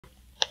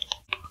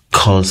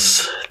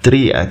cos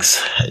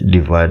 3x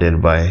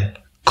divided by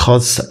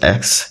cos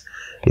x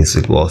is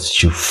equals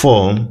to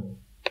 4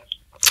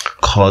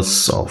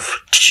 cos of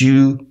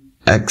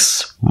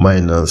 2x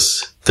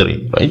minus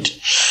 3, right?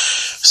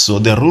 So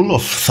the rule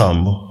of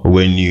thumb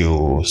when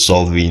you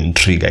solving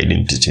trig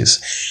identities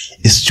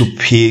is to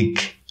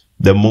pick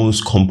the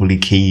most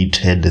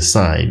complicated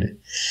side,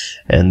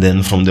 and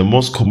then from the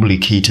most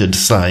complicated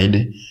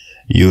side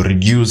you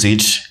reduce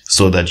it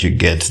so that you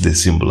get the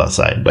simpler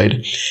side, right?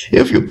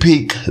 If you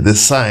pick the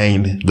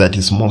side that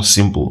is more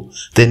simple,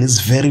 then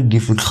it's very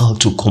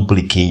difficult to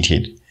complicate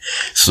it.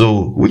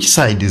 So which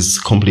side is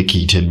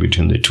complicated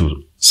between the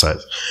two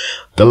sides?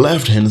 The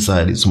left hand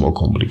side is more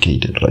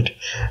complicated, right?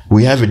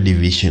 We have a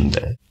division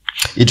there.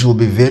 It will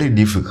be very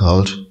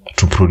difficult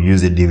to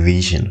produce a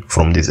division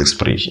from this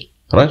expression,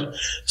 right?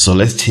 So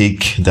let's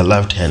take the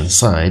left hand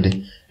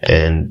side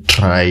and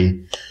try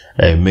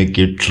make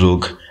it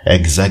look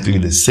exactly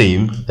the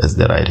same as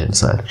the right hand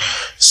side.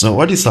 So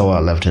what is our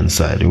left hand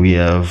side? We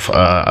have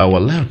our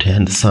left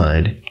hand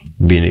side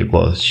being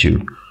equals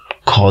to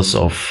cos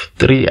of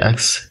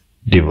 3x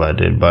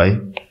divided by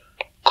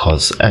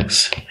cos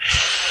x.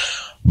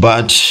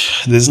 But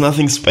there's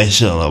nothing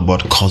special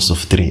about cos of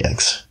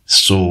 3x.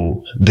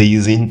 So there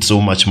isn't so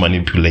much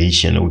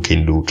manipulation we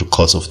can do to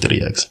cos of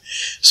 3x.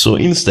 So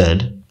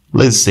instead,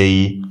 let's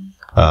say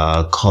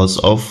cos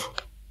of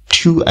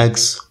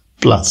 2x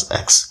plus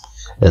x.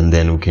 And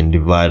then we can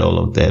divide all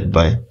of that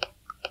by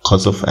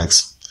cos of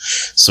x.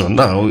 So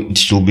now it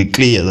should be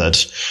clear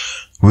that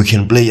we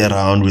can play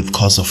around with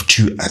cos of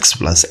 2x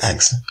plus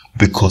x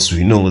because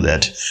we know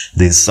that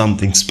there's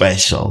something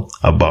special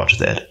about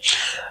that.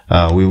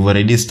 We've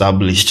already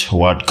established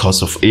what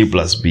cos of a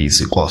plus b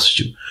is equals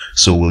to.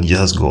 So we'll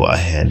just go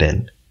ahead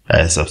and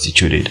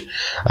substitute it.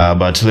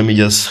 But let me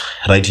just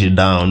write it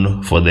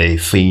down for the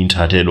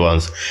faint-hearted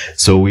ones.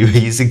 So we're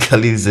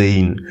basically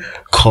saying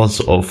cos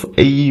of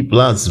a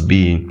plus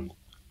b,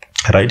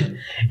 right,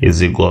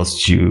 is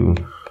equals to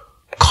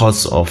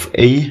cos of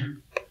a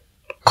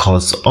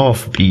cos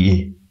of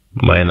b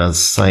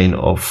minus sine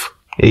of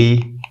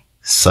a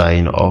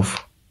sine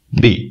of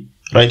b,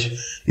 right?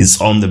 It's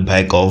on the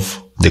back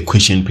of the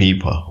question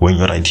paper when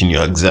you're writing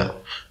your exam,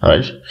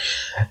 right?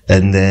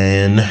 And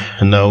then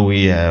now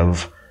we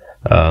have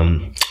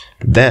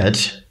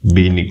that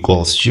being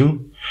equals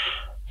to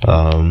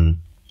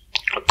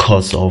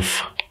cos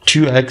of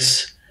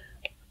 2x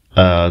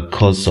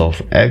cos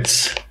of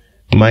x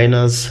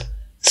minus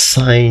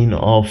sine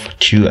of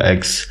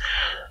 2x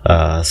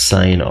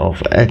sine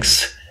of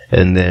x,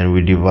 and then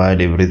we divide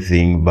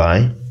everything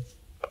by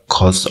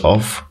cos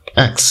of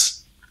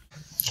x.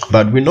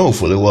 But we know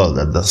for the world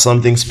that there's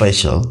something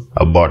special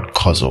about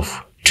cos of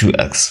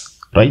 2x,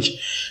 right?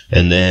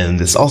 And then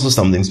there's also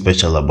something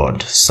special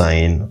about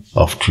sine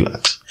of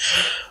 2x.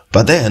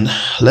 But then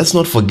let's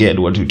not forget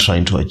what we're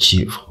trying to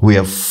achieve. We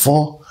have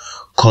 4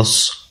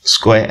 cos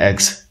square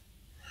x.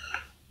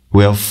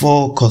 We have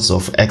 4 cos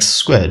of x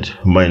squared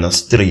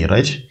minus 3,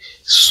 right?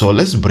 So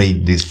let's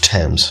break these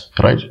terms,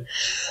 right?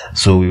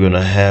 So we're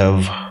gonna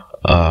have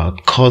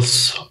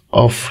cos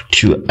of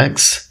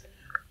 2x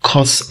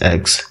cos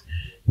x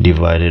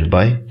divided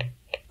by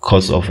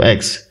cos of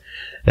x,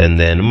 and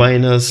then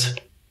minus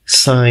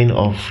sine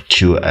of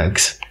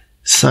 2x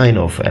sine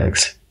of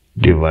x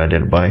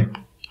divided by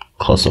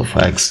cos of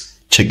x.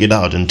 Check it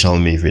out and tell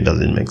me if it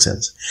doesn't make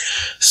sense.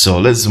 So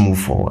let's move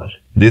forward.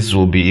 This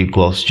will be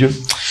equals to,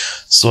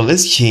 so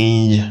let's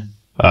change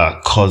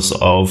cos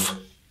of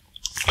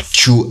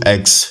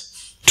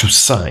 2x to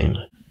sine,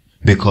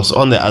 because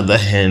on the other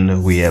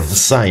hand we have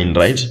sine,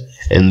 right?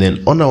 And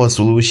then on our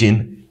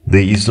solution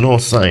there is no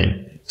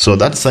sine. So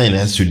that sign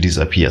has to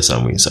disappear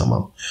somewhere,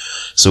 somehow.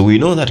 So we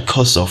know that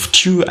cos of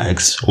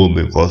 2x will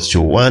be equals to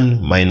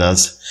 1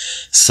 minus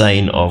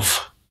sine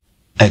of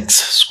x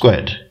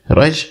squared,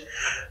 right?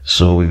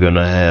 So we're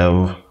gonna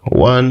have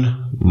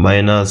 1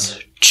 minus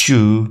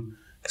 2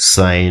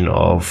 sine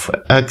of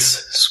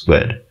x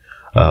squared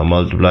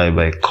multiplied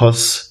by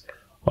cos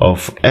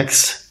of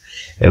x,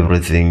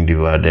 everything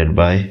divided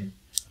by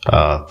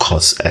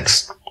cos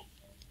x.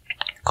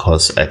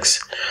 Cos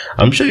x.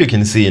 I'm sure you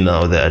can see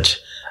now that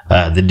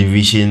the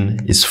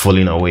division is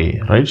falling away,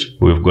 right?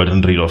 We've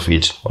gotten rid of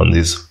it on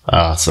this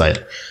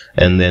side.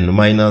 And then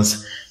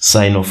minus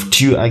sine of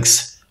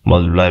 2x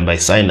multiplied by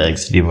sine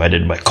x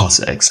divided by cos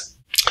x.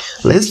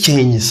 Let's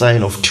change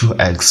sine of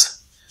 2x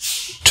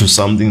to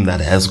something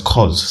that has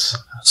cos,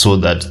 so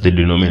that the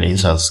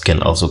denominators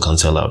can also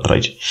cancel out,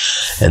 right?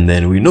 And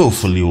then we know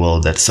fully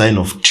well that sine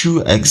of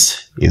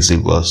 2x is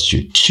equals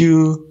to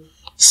 2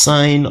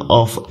 sine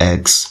of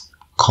x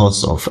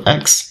cos of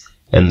x,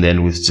 and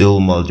then we're still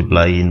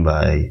multiplying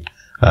by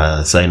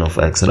sine of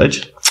x, right?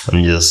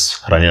 I'm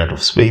just running out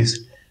of space.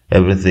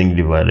 Everything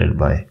divided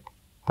by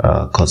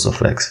cos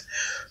of x.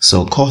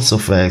 So cos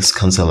of x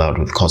cancel out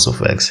with cos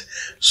of x.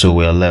 So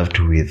we are left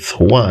with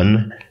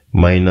 1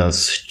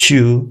 minus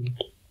 2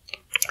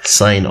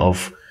 sine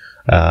of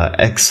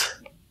x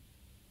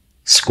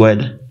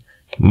squared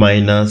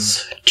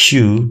minus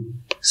 2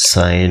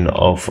 sine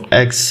of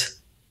x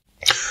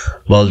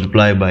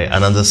multiply by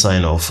another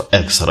sign of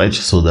x, right?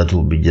 So that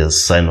will be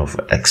just sine of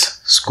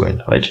x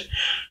squared, right?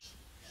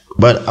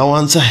 But our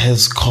answer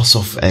has cos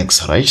of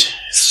x, right?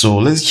 So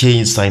let's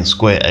change sine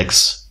square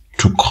x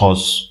to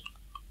cos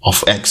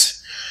of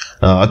x.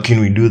 How can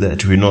we do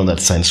that? We know that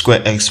sine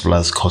square x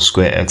plus cos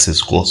square x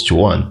is equals to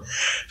 1.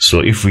 So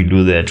if we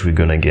do that, we're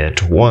gonna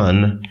get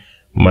 1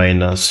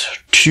 minus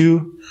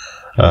 2.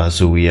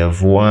 So we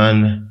have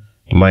 1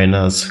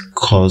 minus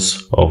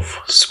cos of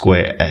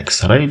square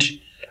x, right?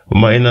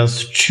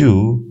 Minus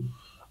 2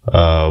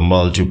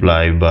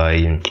 multiplied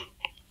by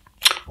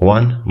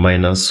 1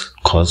 minus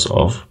cos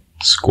of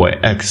square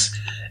x.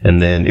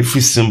 And then if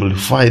we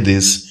simplify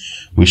this,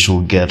 we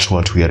should get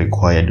what we are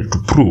required to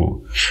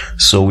prove.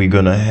 So we're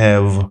gonna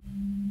have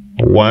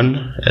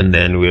 1, and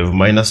then we have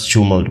minus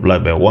 2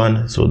 multiplied by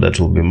 1, so that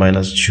will be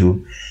minus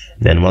 2.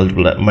 Then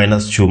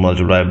minus 2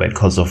 multiplied by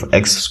cos of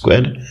x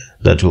squared,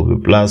 that will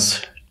be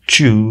plus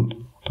 2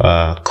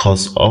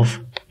 cos of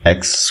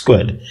x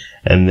squared.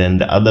 And then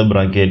the other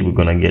bracket, we're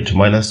gonna get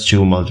minus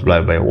 2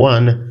 multiplied by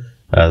 1,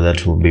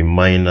 that will be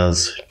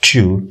minus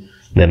 2.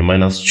 Then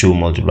minus 2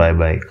 multiplied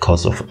by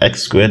cos of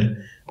x squared,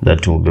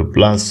 that will be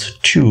plus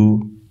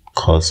 2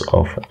 cos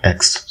of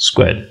x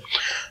squared.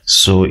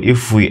 So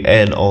if we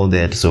add all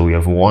that, so we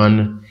have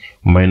 1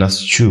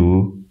 minus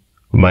 2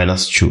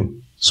 minus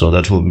 2, so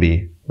that will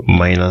be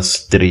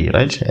minus 3,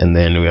 right? And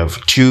then we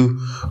have 2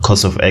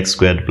 cos of x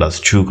squared plus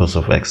 2 cos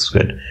of x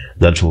squared,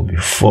 that will be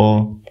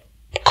 4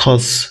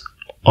 cos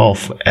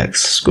of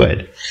x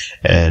squared.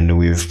 And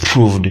we've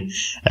proved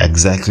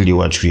exactly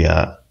what we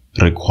are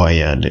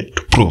required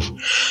to prove.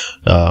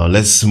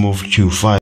 Let's move to 5.